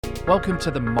Welcome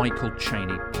to the Michael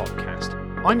Cheney podcast.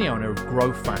 I'm the owner of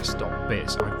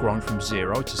GrowFast.biz. I've grown from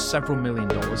zero to several $1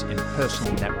 million in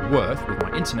personal net worth with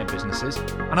my internet businesses,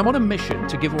 and I'm on a mission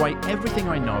to give away everything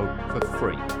I know for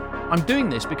free. I'm doing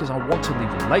this because I want to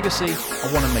leave a legacy,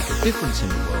 I want to make a difference in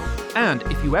the world, and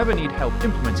if you ever need help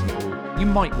implementing it all, you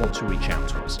might want to reach out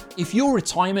to us. If your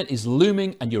retirement is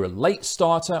looming and you're a late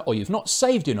starter or you've not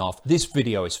saved enough, this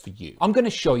video is for you. I'm going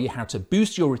to show you how to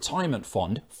boost your retirement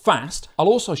fund fast. I'll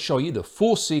also show you the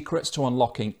 4 secrets to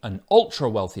unlocking an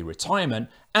ultra wealthy retirement,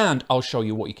 and I'll show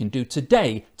you what you can do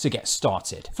today to get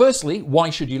started. Firstly, why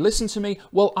should you listen to me?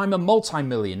 Well, I'm a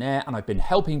multi-millionaire and I've been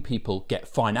helping people get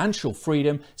financial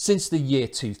freedom since the year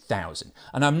 2000.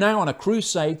 And I'm now on a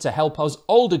crusade to help us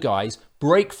older guys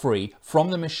break free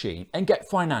from the machine and get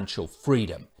financial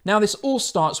freedom. Now, this all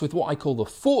starts with what I call the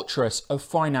fortress of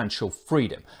financial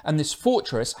freedom. And this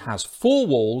fortress has 4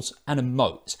 walls and a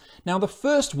moat. Now, the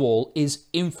first wall is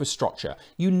infrastructure.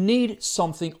 You need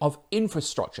something of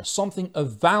infrastructure, something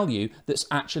of value that's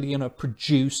actually going to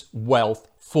produce wealth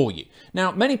for you.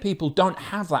 Now, many people don't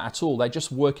have that at all. They're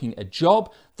just working a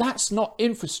job. That's not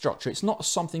infrastructure. It's not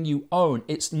something you own.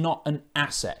 It's not an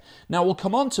asset. Now, we'll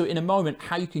come on to in a moment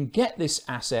how you can get this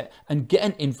asset and get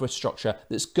an infrastructure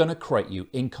that's going to create you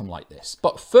income like this.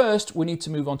 But first, we need to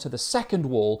move on to the second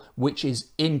wall, which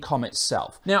is income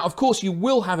itself. Now, of course, you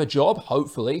will have a job,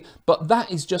 hopefully, but that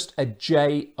is just a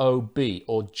job,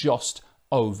 or just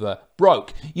over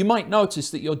broke. You might notice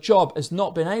that your job has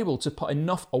not been able to put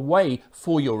enough away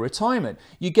for your retirement.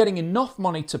 You're getting enough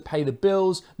money to pay the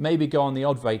bills, maybe go on the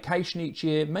odd vacation each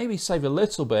year, maybe save a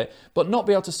little bit, but not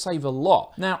be able to save a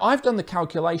lot. Now, I've done the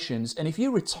calculations, and if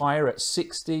you retire at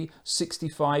 60,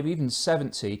 65, even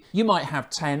 70, you might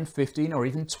have 10, 15, or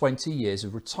even 20 years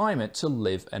of retirement to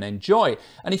live and enjoy.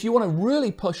 And if you want to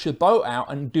really push your boat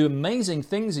out and do amazing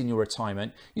things in your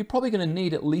retirement, you're probably going to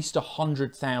need at least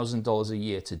 $100,000 a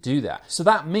year to do that. So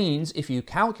that means if you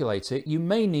calculate it, you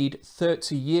may need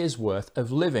 30 years worth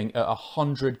of living at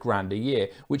 100 grand a year,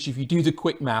 which if you do the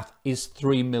quick math is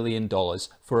 $3 million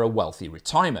for a wealthy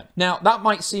retirement. Now, that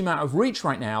might seem out of reach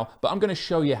right now, but I'm going to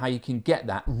show you how you can get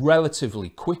that relatively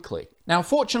quickly. Now,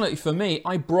 fortunately for me,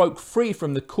 I broke free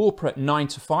from the corporate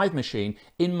 9-to-5 machine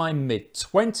in my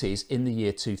mid-20s in the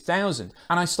year 2000.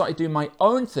 And I started doing my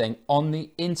own thing on the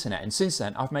internet. And since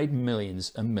then, I've made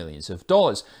millions and millions of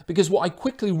dollars. Because what I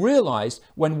quickly realized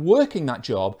when working that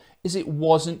job is it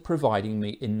wasn't providing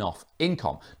me enough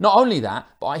income. Not only that,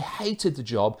 but I hated the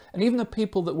job, and even the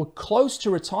people that were close to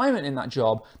retirement in that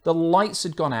job, the lights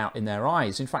had gone out in their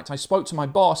eyes. In fact, I spoke to my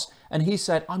boss and he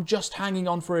said, I'm just hanging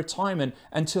on for retirement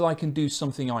until I can do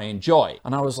something I enjoy.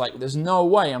 And I was like, there's no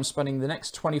way I'm spending the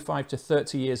next 25 to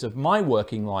 30 years of my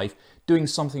working life doing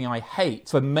something I hate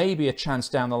for maybe a chance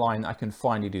down the line that I can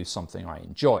finally do something I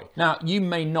enjoy. Now, you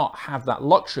may not have that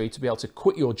luxury to be able to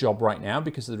quit your job right now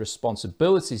because of the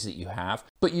responsibilities that you have,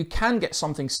 but you can get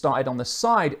something started on the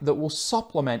side that will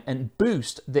supplement and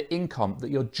boost the income that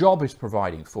your job is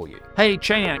providing for you. Hey,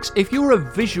 Chaniacs, if you're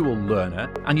a visual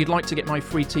learner and you'd like to get my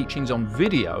free teachings on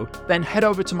video, then head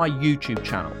over to my YouTube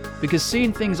channel, because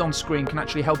seeing things on screen can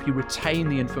actually help you retain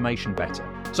the information better.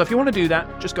 So if you want to do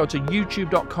that, just go to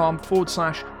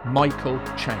youtube.com/Michael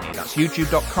Cheney. That's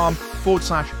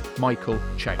youtube.com/Michael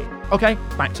Cheney. Okay,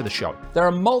 back to the show. There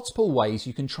are multiple ways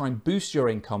you can try and boost your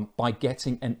income by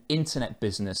getting an internet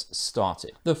business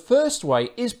started. The first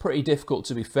way is pretty difficult,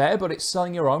 to be fair, but it's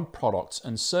selling your own products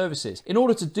and services. In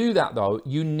order to do that, though,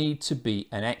 you need to be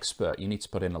an expert. You need to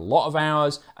put in a lot of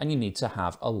hours and you need to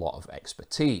have a lot of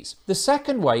expertise. The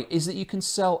second way is that you can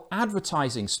sell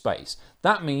advertising space.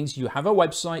 That means you have a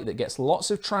website that gets lots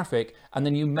of traffic and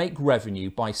then you make revenue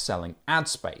by selling ad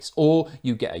space. Or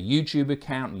you get a YouTube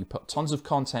account and you put tons of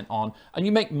content on and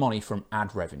you make money from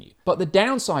ad revenue. But the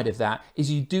downside of that is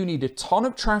you do need a ton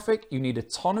of traffic, you need a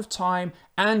ton of time,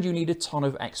 and you need a ton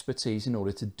of expertise in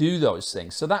order to do those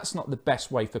things. So that's not the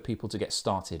best way for people to get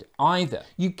started either.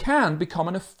 You can become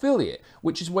an affiliate,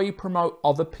 which is where you promote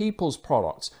other people's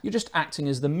products. You're just acting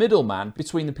as the middleman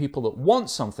between the people that want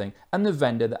something and the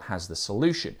vendor that has the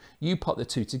solution. You put the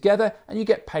two together and you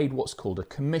get paid what's called a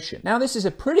commission. Now, this is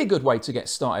a pretty good way to get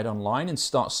started online and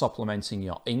start supplementing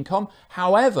your income.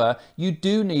 However, you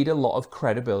do need a lot of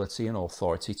credibility and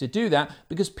authority to do that,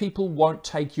 because people won't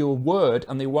take your word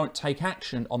and they won't take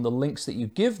action on the links that you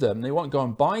give them. They won't go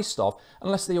and buy stuff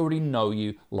unless they already know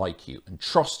you, like you, and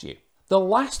trust you. The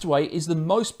last way is the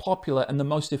most popular and the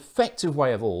most effective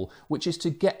way of all, which is to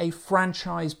get a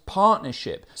franchise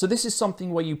partnership. So this is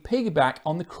something where you piggyback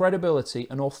on the credibility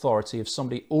and authority of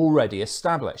somebody already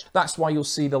established. That's why you'll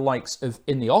see the likes of,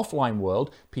 in the offline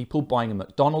world, people buying a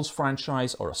McDonald's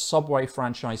franchise or a Subway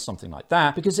franchise, something like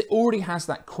that, because it already has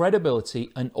that credibility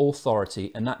and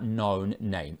authority and that known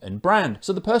name and brand.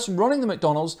 So the person running the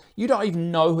McDonald's, you don't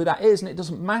even know who that is, and it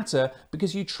doesn't matter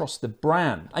because you trust the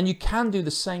brand. And you can do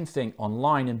the same thing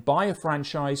online and buy a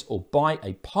franchise or buy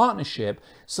a partnership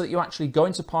so that you actually go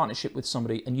into partnership with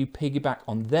somebody and you piggyback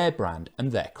on their brand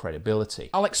and their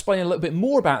credibility. I'll explain a little bit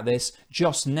more about this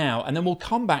just now, and then we'll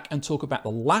come back and talk about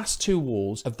the last two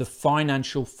walls of the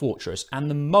financial fortress and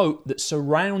the moat that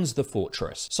surrounds the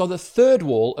fortress. So the third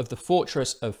wall of the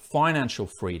fortress of financial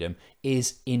freedom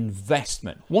is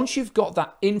investment. Once you've got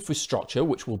that infrastructure,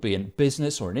 which will be a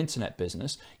business or an internet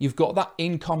business, you've got that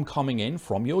income coming in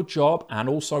from your job and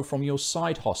also from your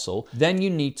side hustle, then you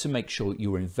need to make sure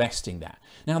you're investing that.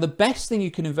 Now, the best thing you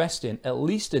can invest in, at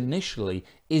least initially,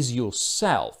 is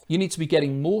yourself. You need to be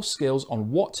getting more skills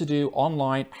on what to do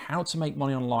online, how to make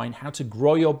money online, how to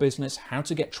grow your business, how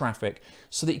to get traffic,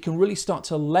 so that you can really start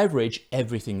to leverage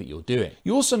everything that you're doing.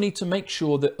 You also need to make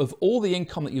sure that of all the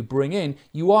income that you bring in,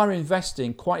 you are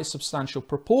investing quite a substantial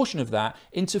proportion of that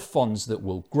into funds that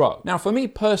will grow. Now, for me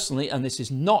personally, and this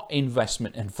is not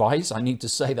investment advice, I need to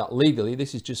say that legally,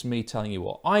 this is just me telling you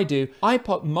what I do. I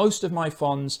put most of my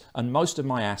funds and most of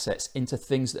my assets into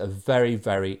things that are very,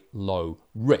 very low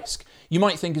risk. You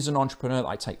might think as an entrepreneur that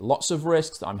I take lots of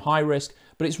risks, that I'm high risk,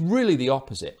 but it's really the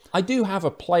opposite. I do have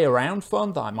a play around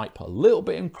fund that I might put a little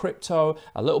bit in crypto,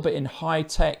 a little bit in high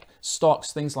tech,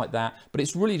 stocks, things like that, but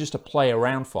it's really just a play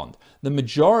around fund. The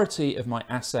majority of my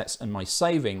assets and my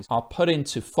savings are put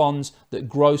into funds that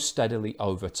grow steadily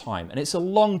over time. And it's a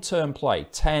long-term play,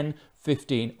 10,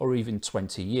 15, or even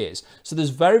 20 years. So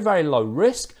there's very, very low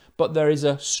risk, but there is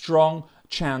a strong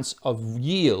chance of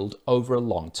yield over a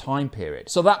long time period.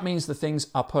 So that means the things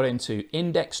are put into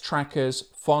index trackers,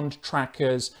 fund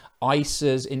trackers,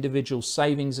 ISAs, individual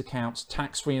savings accounts,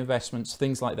 tax-free investments,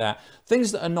 things like that.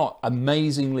 Things that are not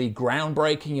amazingly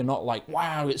groundbreaking. You're not like,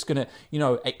 wow, it's going to,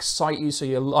 excite you so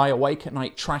you lie awake at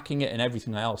night tracking it and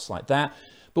everything else like that.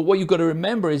 But what you've got to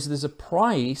remember is there's a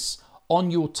price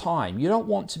on your time. You don't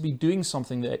want to be doing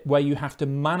something where you have to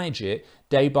manage it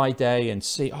day by day and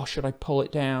see, oh, should I pull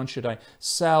it down? Should I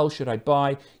sell? Should I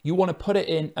buy? You want to put it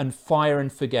in and fire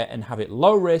and forget and have it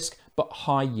low risk, but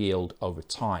high yield over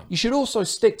time. You should also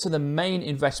stick to the main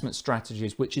investment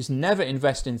strategies, which is never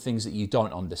invest in things that you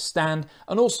don't understand,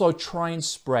 and also try and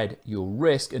spread your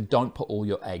risk and don't put all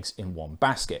your eggs in one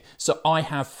basket. So I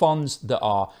have funds that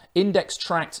are index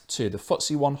tracked to the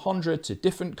FTSE 100, to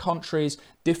different countries,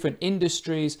 different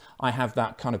industries. I have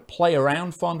that kind of play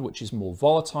around fund, which is more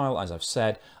volatile, as I've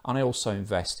said, and I also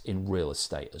invest in real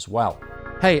estate as well.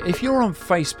 Hey, if you're on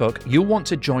Facebook, you'll want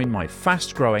to join my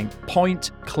fast-growing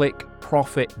Point Click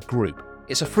Profit group.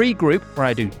 It's a free group where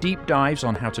I do deep dives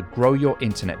on how to grow your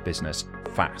internet business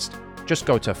fast. Just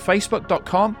go to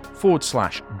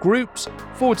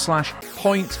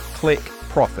facebook.com/groups/Point Click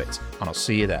Profit, and I'll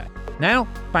see you there. Now,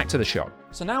 back to the show.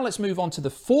 So now let's move on to the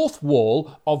fourth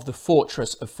wall of the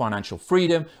fortress of financial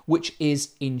freedom, which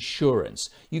is insurance.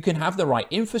 You can have the right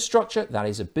infrastructure, that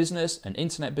is a business, an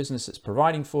internet business that's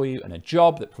providing for you, and a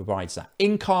job that provides that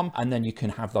income, and then you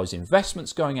can have those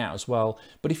investments going out as well.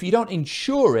 But if you don't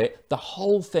insure it, the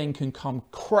whole thing can come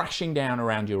crashing down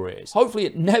around your ears. Hopefully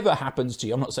it never happens to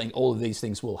you. I'm not saying all of these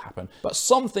things will happen, but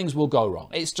some things will go wrong.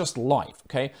 It's just life,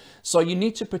 okay? So you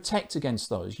need to protect against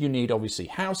those. You need obviously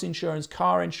house insurance,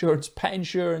 car insurance, pet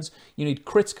insurance. You need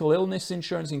critical illness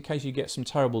insurance in case you get some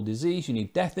terrible disease. You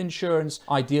need death insurance.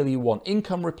 Ideally, you want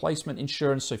income replacement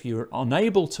insurance. So if you're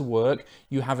unable to work,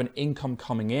 you have an income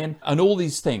coming in and all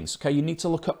these things. Okay, you need to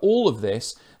look at all of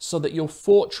this so that your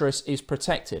fortress is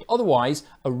protected. Otherwise,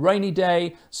 a rainy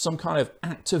day, some kind of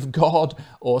act of God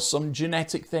or some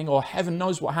genetic thing or heaven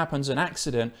knows what happens, an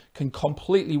accident can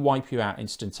completely wipe you out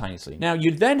instantaneously. Now,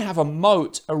 you then have a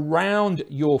moat around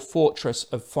your fortress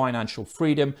of financial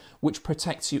freedom, which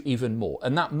protects you even more.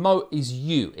 And that moat is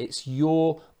you. It's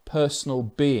your personal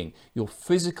being, your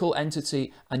physical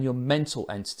entity and your mental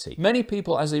entity. Many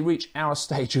people, as they reach our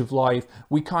stage of life,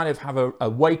 we kind of have a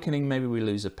awakening. Maybe we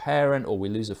lose a parent or we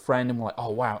lose a friend and we're like,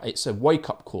 oh wow, it's a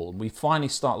wake-up call. And we finally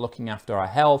start looking after our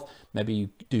health. Maybe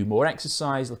you do more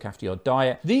exercise, look after your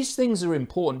diet. These things are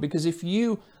important because if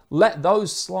you let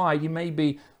those slide, you may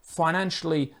be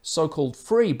financially so-called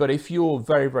free, but if you're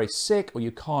very, very sick or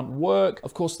you can't work,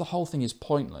 of course, the whole thing is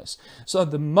pointless. So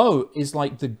the moat is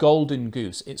like the golden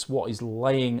goose. It's what is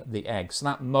laying the eggs. So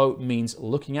that moat means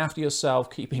looking after yourself,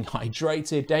 keeping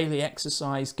hydrated, daily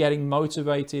exercise, getting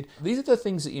motivated. These are the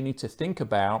things that you need to think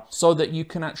about so that you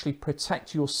can actually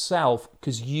protect yourself,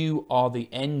 because you are the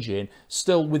engine.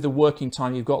 Still, with the working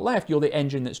time you've got left, you're the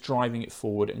engine that's driving it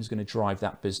forward and is going to drive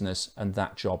that business and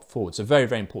that job forward. So very,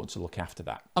 very important to look after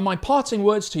that. And my parting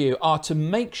words to you are to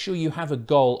make sure you have a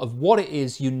goal of what it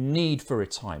is you need for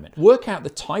retirement. Work out the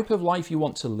type of life you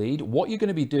want to lead, what you're going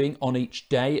to be doing on each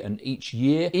day and each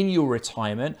year in your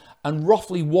retirement, and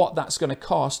roughly what that's going to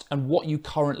cost and what you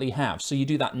currently have. So you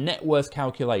do that net worth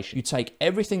calculation. You take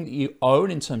everything that you own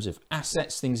in terms of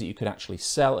assets, things that you could actually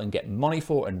sell and get money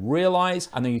for and realize,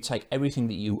 and then you take everything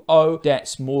that you owe,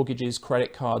 debts, mortgages,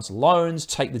 credit cards, loans,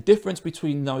 take the difference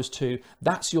between those two.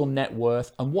 That's your net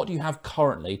worth, and what do you have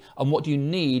currently and what do you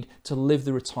need to live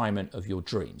the retirement of your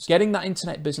dreams. Getting that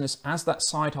internet business as that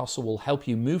side hustle will help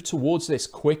you move towards this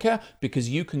quicker because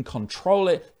you can control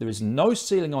it. There is no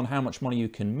ceiling on how much money you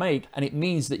can make, and it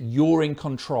means that you're in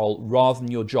control rather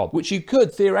than your job, which you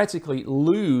could theoretically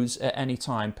lose at any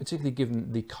time, particularly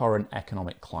given the current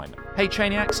economic climate. Hey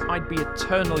Chainiacs, I'd be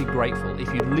eternally grateful if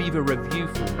you'd leave a review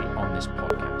for me on this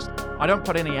podcast. I don't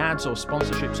put any ads or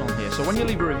sponsorships on here, so when you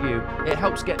leave a review, it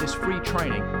helps get this free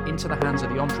training into the hands of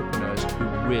the entrepreneurs who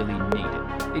really need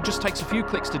it. It just takes a few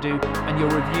clicks to do, and your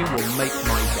review will make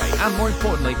my day. And more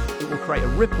importantly, it will create a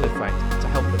ripple effect to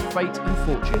help the fate and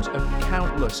fortunes of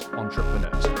countless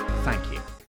entrepreneurs. Thank you.